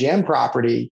was an MGM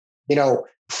property.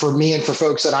 for me and for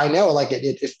folks that I know, like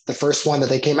the first one that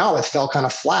they came out with fell kind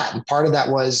of flat. And part of that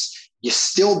was you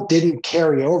still didn't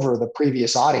carry over the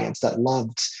previous audience that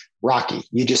loved Rocky.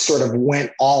 You just sort of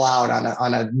went all out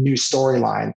on a new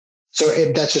storyline. So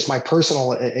that's just my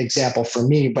personal example for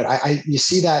me. But you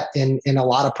see that in a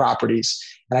lot of properties.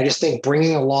 And I just think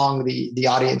bringing along the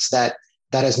audience that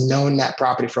has known that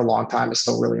property for a long time is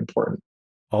still really important.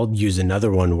 I'll use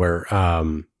another one where,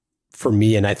 for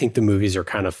me, and I think the movies are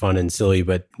kind of fun and silly,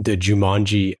 but the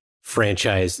Jumanji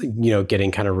franchise,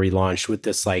 getting kind of relaunched with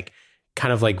this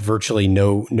kind of virtually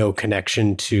no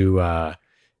connection to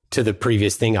the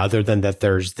previous thing, other than that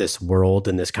there's this world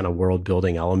and this kind of world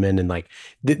building element. And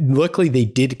luckily they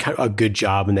did a good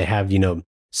job, and they have,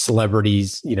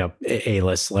 celebrities,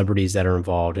 A-list celebrities that are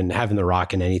involved, and having The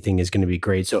Rock in anything is going to be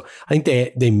great. So I think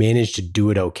they managed to do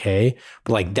it okay,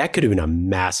 but that could have been a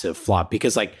massive flop,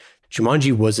 because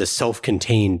Jumanji was a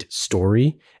self-contained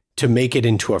story. To make it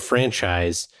into a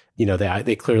franchise,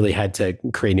 they clearly had to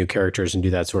create new characters and do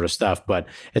that sort of stuff. But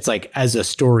it's as a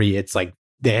story, it's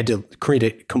they had to create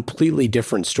a completely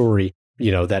different story,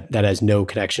 that has no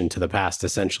connection to the past,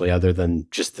 essentially, other than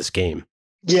just this game.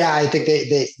 Yeah, I think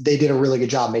they did a really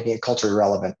good job making it culturally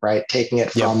relevant, right? Taking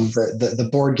it from the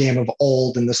board game of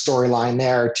old and the storyline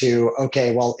there to,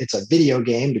 okay, well, it's a video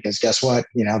game, because guess what?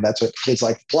 That's what kids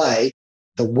like to play.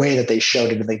 The way that they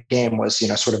showed it in the game was,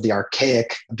 sort of the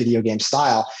archaic video game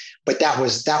style. But that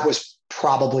was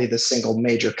probably the single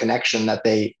major connection that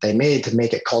they made to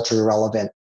make it culturally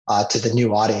relevant to the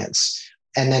new audience.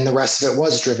 And then the rest of it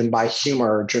was driven by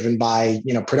humor, driven by,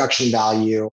 production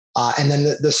value. And then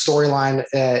the storyline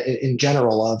in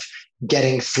general of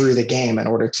getting through the game in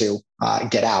order to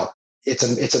get out. It's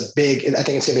a big, I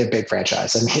think it's going to be a big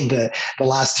franchise. I mean, the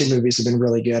last two movies have been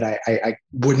really good. I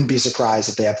wouldn't be surprised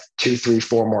if they have 2, 3,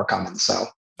 4 more coming. So.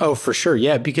 Oh, for sure.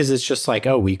 Yeah. Because it's just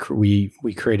we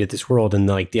created this world. And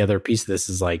the other piece of this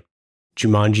is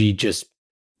Jumanji, just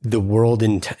the world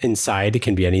inside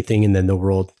can be anything. And then the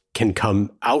world can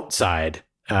come outside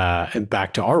and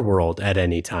back to our world at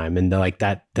any time. And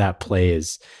that play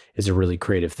is a really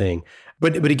creative thing.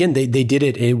 But again, they did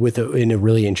it in a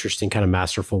really interesting kind of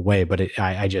masterful way. But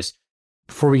I just,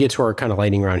 before we get to our kind of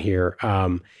lightning round here,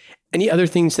 any other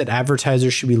things that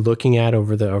advertisers should be looking at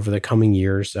over the coming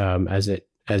years as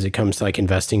it comes to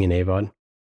investing in AVOD?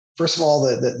 First of all,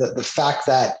 the fact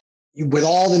that with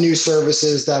all the new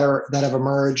services that have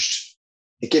emerged,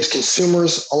 it gives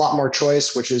consumers a lot more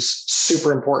choice, which is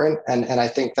super important. And I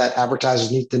think that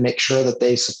advertisers need to make sure that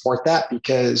they support that,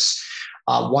 because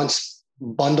once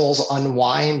bundles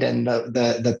unwind and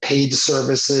the paid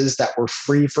services that were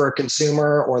free for a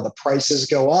consumer, or the prices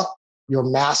go up, your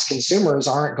mass consumers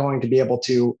aren't going to be able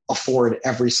to afford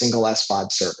every single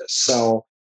SVOD service. So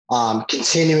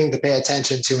continuing to pay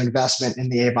attention to investment in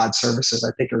the AVOD services,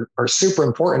 I think are super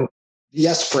important.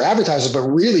 Yes, for advertisers, but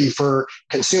really for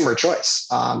consumer choice.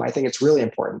 I think it's really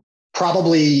important.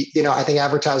 Probably, I think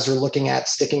advertisers are looking at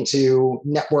sticking to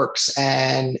networks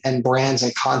and brands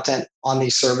and content on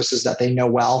these services that they know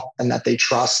well and that they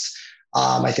trust.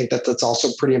 I think that's also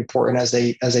pretty important as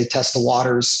they test the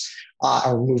waters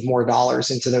or move more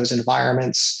dollars into those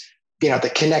environments.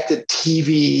 The connected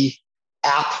TV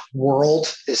app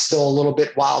world is still a little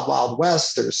bit wild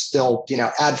west. There's still,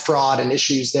 ad fraud and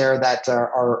issues there that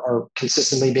are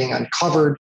consistently being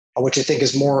uncovered, which I think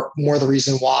is more the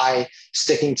reason why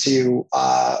sticking to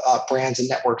brands and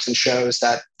networks and shows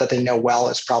that they know well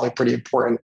is probably pretty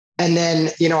important. And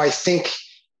then,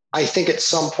 I think at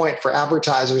some point for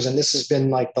advertisers, and this has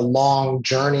been the long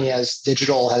journey as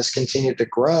digital has continued to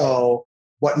grow,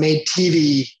 what made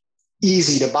TV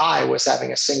easy to buy was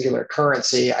having a singular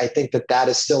currency. I think that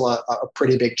is still a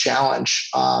pretty big challenge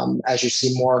as you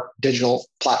see more digital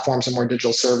platforms and more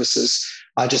digital services,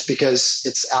 just because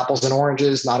it's apples and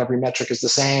oranges. Not every metric is the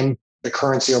same. The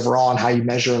currency overall and how you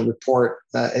measure and report,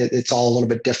 it's all a little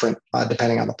bit different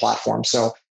depending on the platform.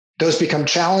 So those become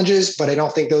challenges, but I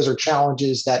don't think those are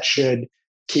challenges that should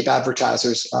keep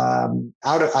advertisers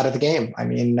out of the game. I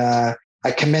mean, I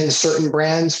commend certain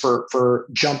brands for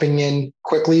jumping in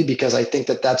quickly, because I think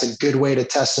that's a good way to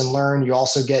test and learn. You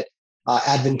also get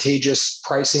advantageous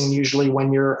pricing usually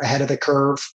when you're ahead of the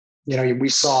curve. We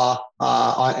saw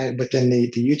within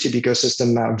the YouTube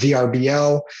ecosystem,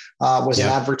 VRBO was an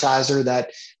advertiser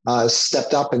that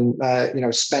stepped up and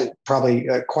spent probably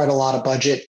quite a lot of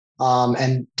budget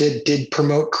and did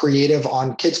promote creative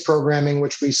on kids programming,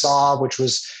 which we saw, which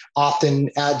was often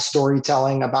ad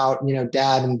storytelling about,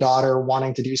 dad and daughter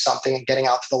wanting to do something and getting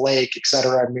out to the lake, et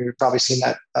cetera. I mean, we've probably seen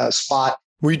that spot.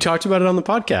 We talked about it on the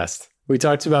podcast. We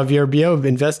talked about VRBO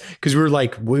invest, because we were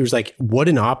like, what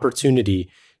an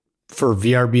opportunity for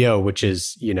VRBO, which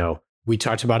is, we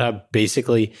talked about how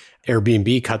basically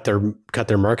Airbnb cut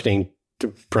their marketing.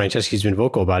 Brian Chesky's been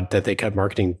vocal about it, that they cut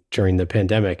marketing during the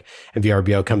pandemic, and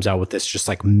VRBO comes out with this just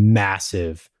like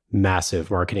massive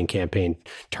marketing campaign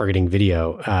targeting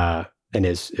video, and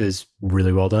is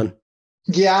really well done.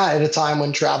 Yeah, at a time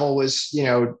when travel was,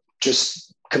 just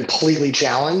completely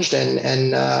challenged,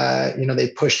 and they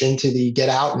pushed into the get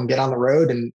out and get on the road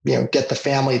and get the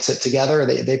family to sit together.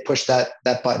 They pushed that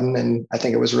button, and I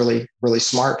think it was really, really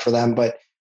smart for them. But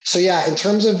so yeah, in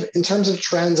terms of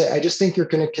trends, I just think you're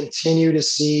going to continue to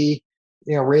see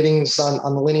ratings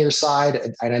on the linear side,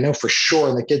 and I know for sure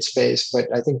in the kids space, but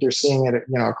I think you're seeing it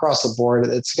across the board.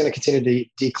 It's going to continue to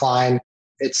decline.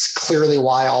 It's clearly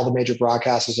why all the major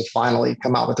broadcasters have finally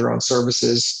come out with their own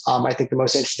services. I think the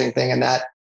most interesting thing in that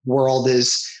world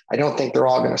is I don't think they're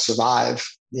all going to survive.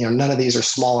 None of these are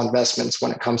small investments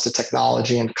when it comes to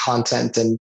technology and content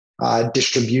and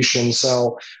distribution.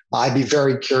 So I'd be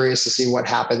very curious to see what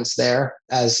happens there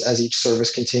as each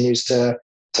service continues to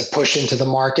push into the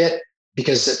market,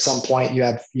 because at some point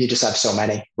you just have so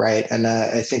many, right? And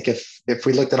I think if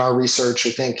we looked at our research,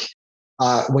 I think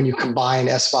when you combine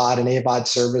SVOD and AVOD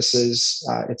services,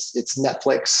 it's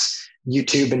Netflix,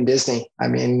 YouTube, and Disney. I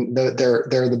mean, they're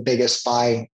the biggest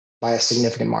by a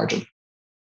significant margin.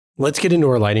 Let's get into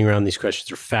our lightning round. These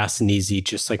questions are fast and easy,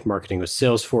 just like marketing with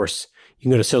Salesforce. You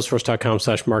can go to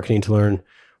salesforce.com/marketing to learn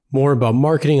more about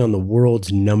marketing on the world's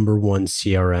 #1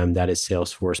 CRM. That is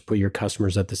Salesforce. Put your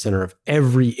customers at the center of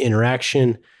every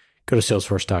interaction. Go to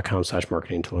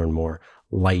salesforce.com/marketing to learn more.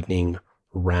 Lightning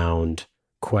round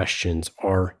questions.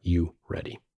 Are you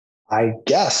ready? I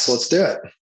guess. Let's do it.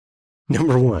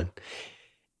 Number 1,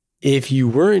 if you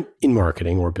weren't in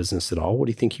marketing or business at all, what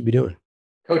do you think you'd be doing?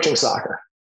 Coaching soccer.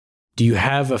 Do you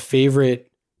have a favorite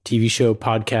TV show,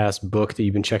 podcast, book that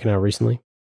you've been checking out recently?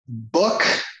 Book,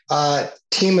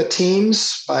 Team of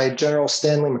Teams by General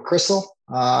Stanley McChrystal.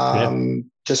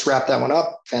 Just wrapped that one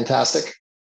up. Fantastic.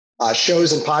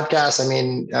 Shows and podcasts. I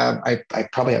mean, I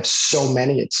probably have so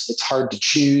many. It's hard to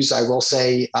choose. I will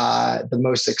say the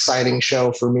most exciting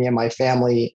show for me and my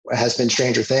family has been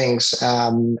Stranger Things,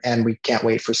 and we can't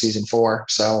wait for season 4.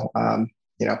 So,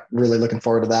 really looking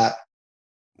forward to that.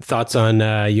 Thoughts on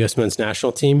U.S. men's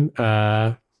national team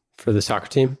for the soccer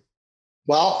team?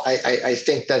 Well, I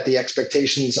think that the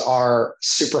expectations are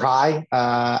super high.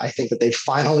 I think that they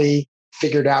finally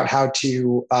figured out how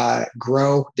to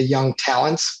grow the young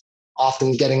talents,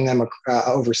 often getting them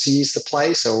overseas to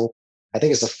play. So I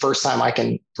think it's the first time I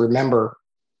can remember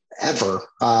ever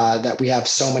that we have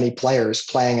so many players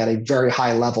playing at a very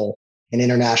high level in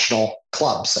international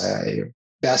clubs.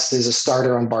 Best is a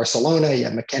starter on Barcelona. You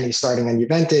have McKennie starting on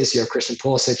Juventus. You have Christian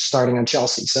Pulisic starting on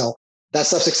Chelsea. So that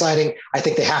stuff's exciting. I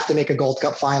think they have to make a Gold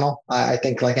Cup final. I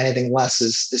think like anything less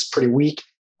is pretty weak.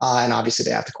 And obviously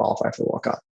they have to qualify for the World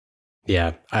Cup.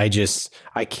 Yeah, I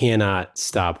cannot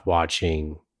stop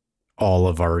watching all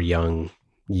of our young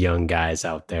guys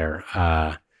out there.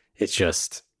 It's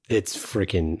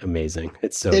freaking amazing.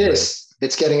 It's so great.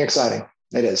 It's getting exciting.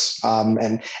 It is.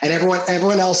 And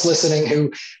everyone else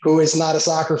listening who is not a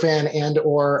soccer fan and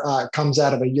or comes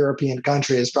out of a European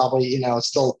country is probably,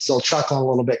 still chuckling a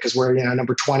little bit because we're,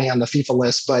 number 20 on the FIFA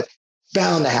list, but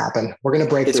bound to happen. We're going to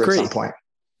break through at some point.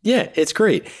 Yeah, it's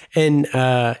great. And,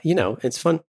 it's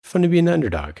fun to be an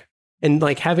underdog. And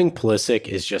like having Pulisic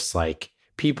is just like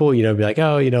people, be like,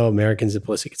 oh, Americans at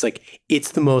Pulisic. It's like,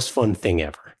 it's the most fun thing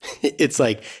ever. It's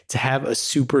like to have a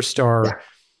superstar,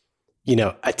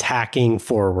 attacking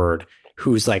forward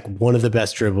who's like one of the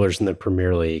best dribblers in the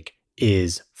Premier League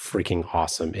is freaking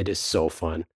awesome. It is so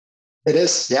fun. It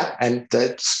is. Yeah. And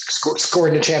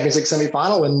scored in the Champions League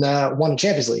semifinal and won the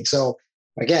Champions League. So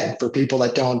again, for people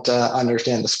that don't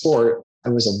understand the sport,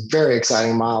 it was a very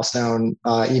exciting milestone,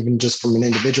 even just from an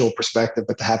individual perspective,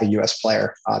 but to have a U.S.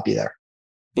 player be there.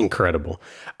 Incredible.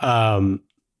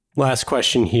 Last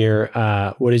question here.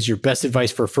 What is your best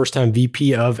advice for a first-time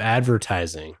VP of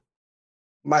advertising?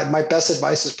 My best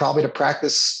advice is probably to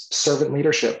practice servant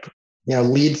leadership.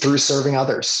 Lead through serving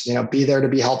others. Be there to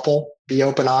be helpful. Be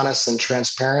open, honest, and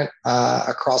transparent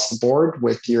across the board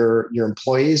with your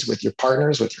employees, with your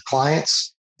partners, with your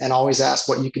clients, and always ask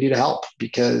what you can do to help.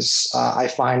 Because I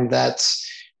find that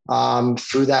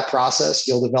through that process,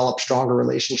 you'll develop stronger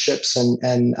relationships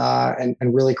and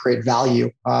really create value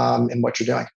in what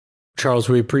you're doing. Charles,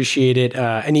 we appreciate it.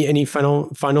 Any final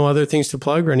other things to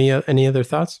plug, or any other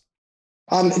thoughts?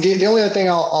 The only other thing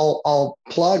I'll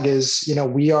plug is,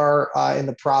 we are in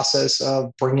the process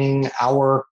of bringing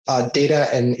our data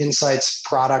and insights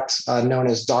product known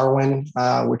as Darwin,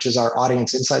 which is our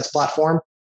audience insights platform,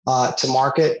 to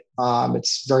market.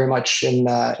 It's very much in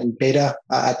beta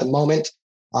at the moment.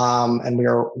 And we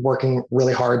are working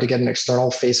really hard to get an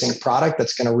external facing product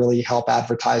that's going to really help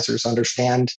advertisers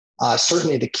understand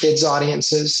certainly the kids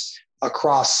audiences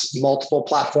across multiple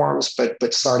platforms,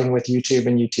 but starting with YouTube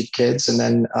and YouTube Kids, and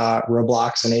then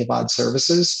Roblox and AVOD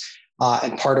services.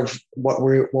 And part of what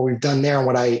we've done there,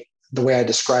 and the way I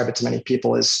describe it to many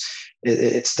people is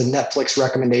it's the Netflix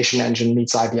recommendation engine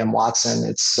meets IBM Watson.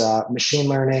 It's machine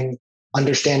learning,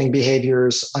 understanding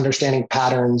behaviors, understanding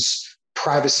patterns,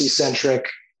 privacy-centric,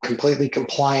 completely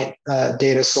compliant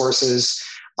data sources,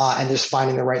 and just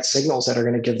finding the right signals that are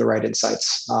going to give the right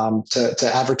insights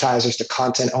to advertisers, to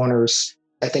content owners.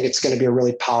 I think it's going to be a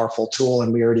really powerful tool,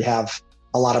 and we already have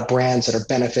a lot of brands that are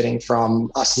benefiting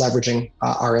from us leveraging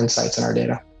our insights and our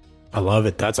data. I love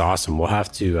it. That's awesome. We'll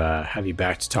have to have you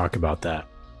back to talk about that.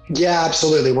 Yeah,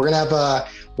 absolutely. We're gonna have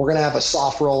a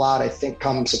soft rollout, I think,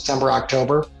 come September,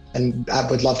 October, and I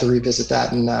would love to revisit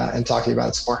that and talk to you about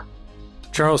it some more.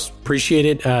 Charles, appreciate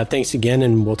it. Thanks again,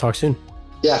 and we'll talk soon.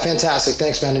 Yeah, fantastic.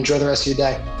 Thanks, man. Enjoy the rest of your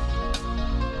day.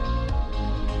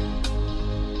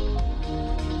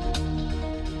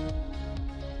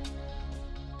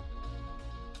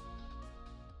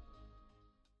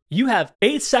 You have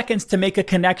 8 seconds to make a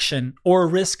connection or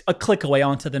risk a click away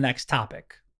onto the next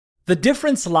topic. The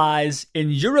difference lies in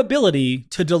your ability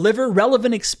to deliver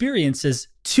relevant experiences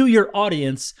to your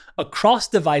audience across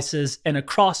devices and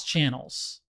across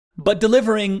channels. But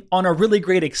delivering on a really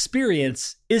great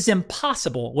experience is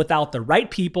impossible without the right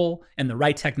people and the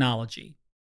right technology.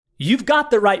 You've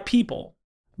got the right people,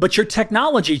 but your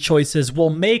technology choices will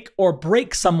make or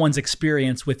break someone's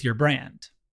experience with your brand.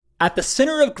 At the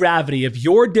center of gravity of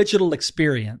your digital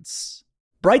experience,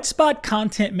 Brightspot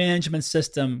Content Management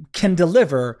System can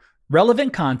deliver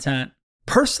relevant content,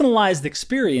 personalized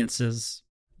experiences,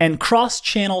 and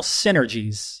cross-channel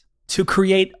synergies to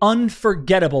create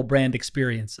unforgettable brand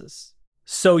experiences,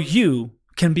 so you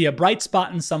can be a bright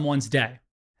spot in someone's day.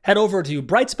 Head over to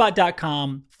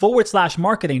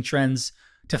brightspot.com/marketing trends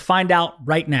to find out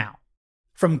right now.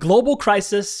 From global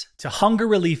crisis to hunger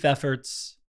relief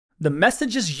efforts, the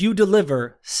messages you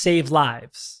deliver save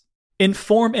lives,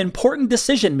 inform important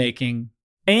decision-making,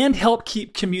 and help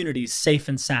keep communities safe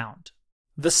and sound.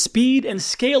 The speed and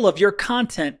scale of your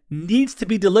content needs to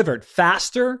be delivered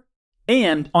faster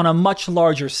and on a much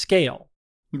larger scale.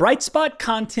 Brightspot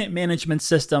Content Management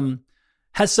System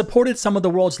has supported some of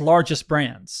the world's largest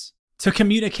brands to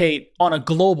communicate on a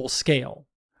global scale.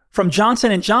 From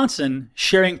Johnson & Johnson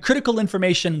sharing critical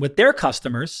information with their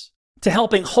customers to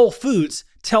helping Whole Foods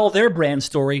tell their brand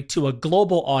story to a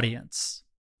global audience.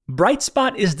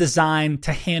 Brightspot is designed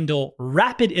to handle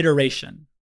rapid iteration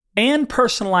and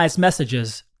personalized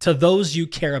messages to those you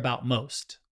care about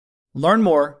most. Learn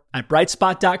more at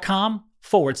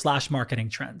brightspot.com/marketing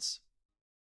trends.